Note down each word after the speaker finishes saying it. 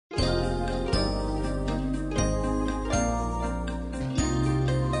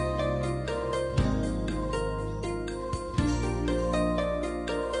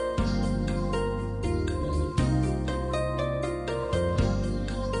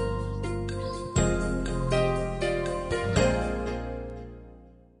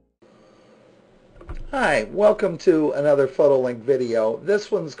Hi, welcome to another PhotoLink video. This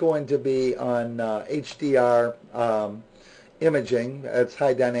one's going to be on HDR imaging. It's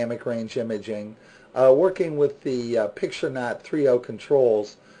high dynamic range imaging. Working with the Picturenaut 3.0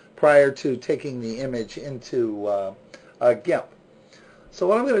 controls prior to taking the image into Gimp. So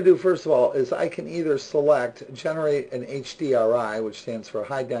what I'm going to do first of all is I can either select generate an HDRI, which stands for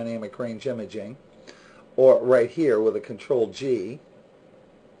high dynamic range imaging, or right here with a control G.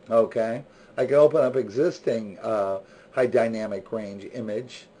 Okay, I can open up existing high dynamic range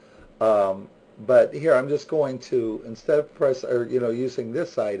image, but here I'm just going to, instead of using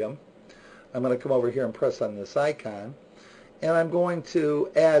this item, I'm going to come over here and press on this icon, and I'm going to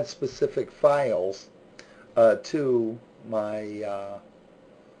add specific files to my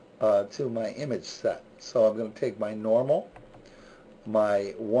image set. So I'm going to take my normal,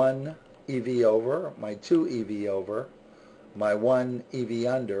 my 1 EV over, my 2 EV over, my 1 EV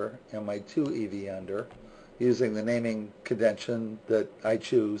under, and my 2 EV under, using the naming convention that I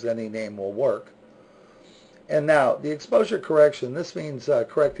choose. Any name will work. And now the exposure correction, this means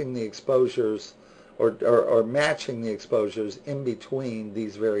correcting the exposures or matching the exposures in between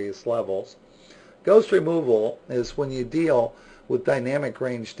these various levels. Ghost removal is when you deal with dynamic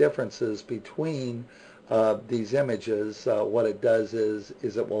range differences between these images. What it does is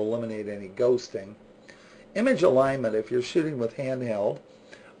it will eliminate any ghosting. Image alignment, if you're shooting with handheld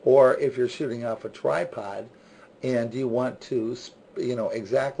or if you're shooting off a tripod and you want to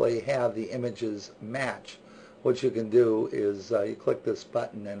exactly have the images match, what you can do is you click this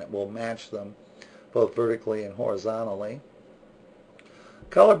button and it will match them both vertically and horizontally.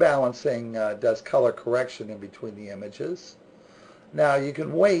 Color balancing does color correction in between the images. Now you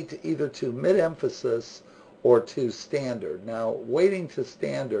can weight either to mid-emphasis or to standard. Now weighting to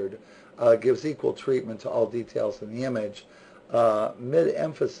standard gives equal treatment to all details in the image.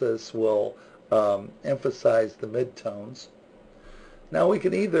 Mid-emphasis will emphasize the midtones. Now we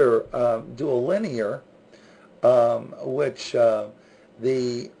can either do a linear, which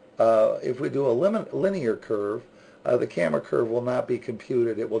if we do a linear curve, the camera curve will not be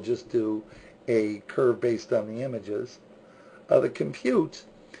computed. It will just do a curve based on the images. The compute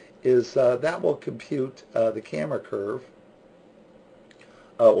is that will compute the camera curve.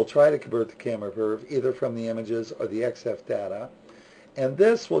 We'll try to convert the camera curve either from the images or the XF data, and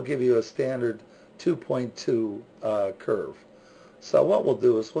this will give you a standard 2.2 curve. So what we'll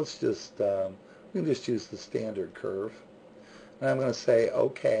do is let's just we can just use the standard curve, and I'm going to say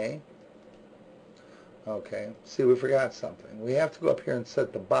OK. Okay. See, we forgot something. We have to go up here and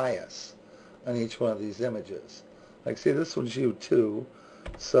set the bias on each one of these images. Like, see, this one's U2,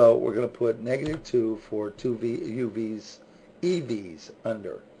 so we're going to put -2 for 2 EVs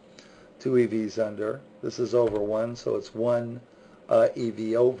under. 2 EVs under. This is over 1, so it's 1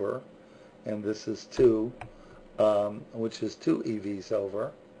 EV over. And this is 2, which is 2 EVs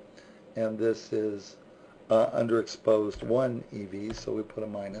over. And this is underexposed 1 EV, so we put a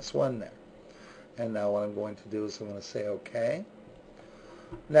 -1 there. And now what I'm going to do is I'm going to say OK.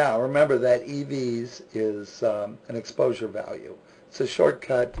 Now remember that EVs is an exposure value. It's a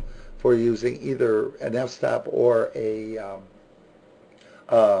shortcut for using either an f-stop or a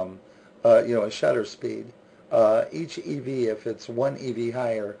shutter speed. Each EV, if it's 1 EV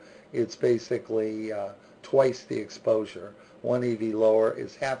higher, it's basically twice the exposure. 1 EV lower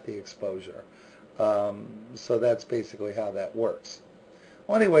is half the exposure. So that's basically how that works.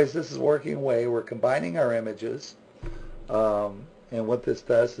 Well, anyways, this is working away. We're combining our images. And what this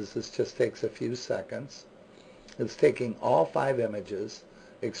does is this just takes a few seconds. It's taking all 5 images,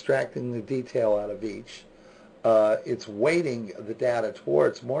 extracting the detail out of each. It's weighting the data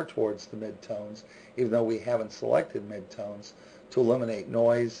more towards the midtones, even though we haven't selected midtones, to eliminate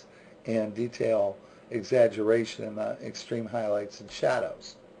noise and detail exaggeration in the extreme highlights and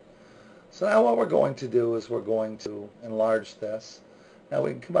shadows. So now what we're going to do is we're going to enlarge this. Now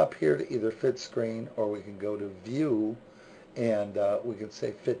we can come up here to either fit screen, or we can go to view, and we can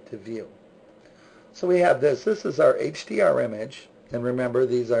say fit to view. So we have this. This is our HDR image, and remember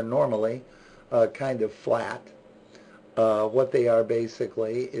these are normally kind of flat. What they are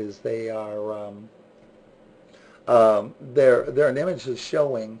basically is they are they're an image that's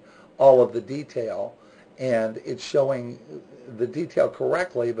showing all of the detail, and it's showing the detail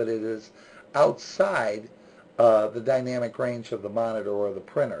correctly, but it is outside the dynamic range of the monitor or the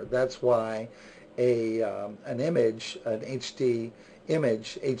printer. That's why an image, an HD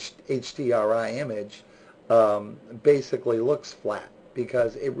image, HDRI image, basically looks flat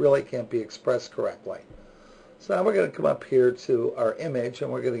because it really can't be expressed correctly. So now we're going to come up here to our image,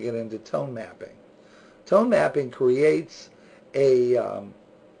 and we're going to get into tone mapping. Tone mapping creates a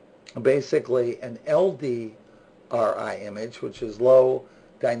basically an LDRI image, which is low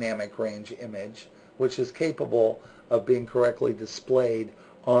dynamic range image, which is capable of being correctly displayed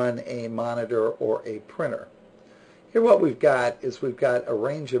on a monitor or a printer. Here what we've got is we've got a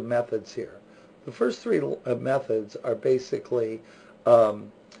range of methods here. The first three methods are basically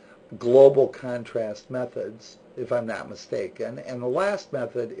global contrast methods, if I'm not mistaken, and the last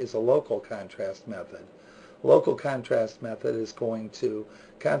method is a local contrast method. Local contrast method is going to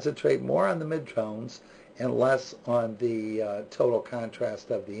concentrate more on the midtones and less on the total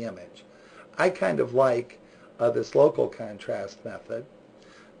contrast of the image. I kind of like this local contrast method.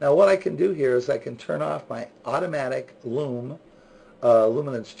 Now what I can do here is I can turn off my automatic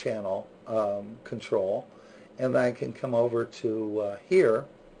luminance channel control, and I can come over to here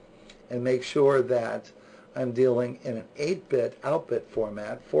and make sure that I'm dealing in an 8-bit outbit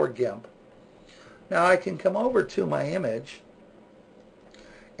format for Gimp. Now I can come over to my image,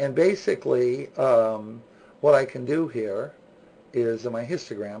 and basically what I can do here is, in my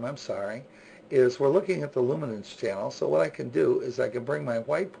histogram, I'm sorry, is we're looking at the luminance channel. So what I can do is I can bring my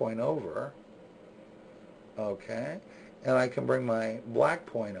white point over, okay, and I can bring my black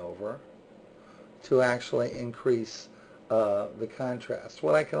point over to actually increase the contrast.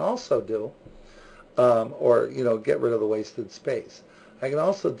 What I can also do, or get rid of the wasted space, I can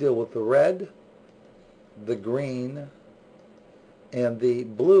also deal with the red, the green, and the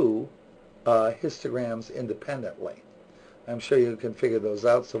blue histograms independently. I'm sure you can figure those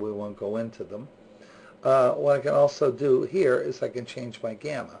out, so we won't go into them. What I can also do here is I can change my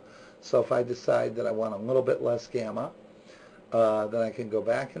gamma. So if I decide that I want a little bit less gamma, then I can go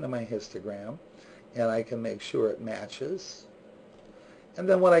back into my histogram, and I can make sure it matches. And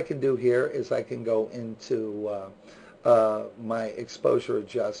then what I can do here is I can go into my exposure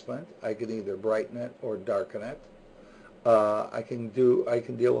adjustment. I can either brighten it or darken it. I can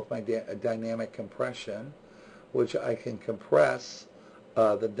deal with my dynamic compression, which I can compress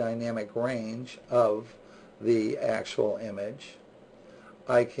the dynamic range of the actual image.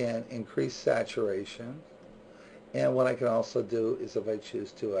 I can increase saturation, and what I can also do is, if I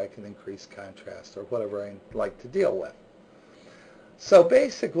choose to, I can increase contrast or whatever I like to deal with. So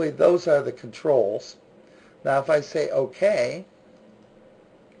basically those are the controls. Now if I say OK,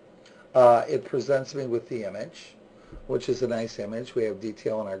 it presents me with the image, which is a nice image. We have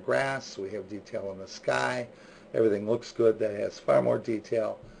detail in our grass, we have detail in the sky, everything looks good. That has far more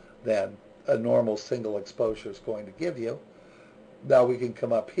detail than a normal single exposure is going to give you. Now we can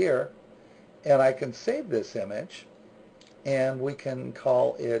come up here and I can save this image, and we can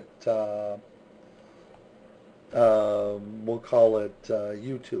call it we'll call it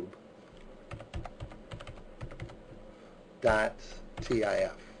YouTube.tif.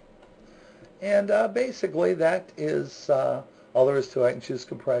 And basically that is all there is to it. I can choose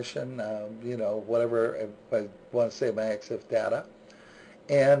compression, whatever, if I want to save my EXIF data.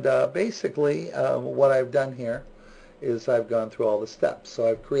 And basically what I've done here is I've gone through all the steps. So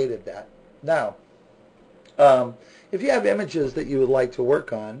I've created that. Now, if you have images that you would like to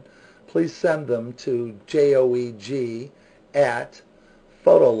work on, please send them to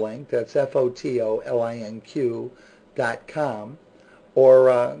joeg@photolink, that's FOTOLINQ.com,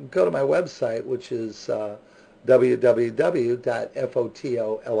 or go to my website, which is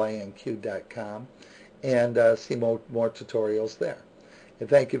www.fotolinq.com, and see more tutorials there. And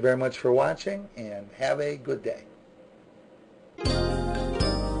thank you very much for watching, and have a good day.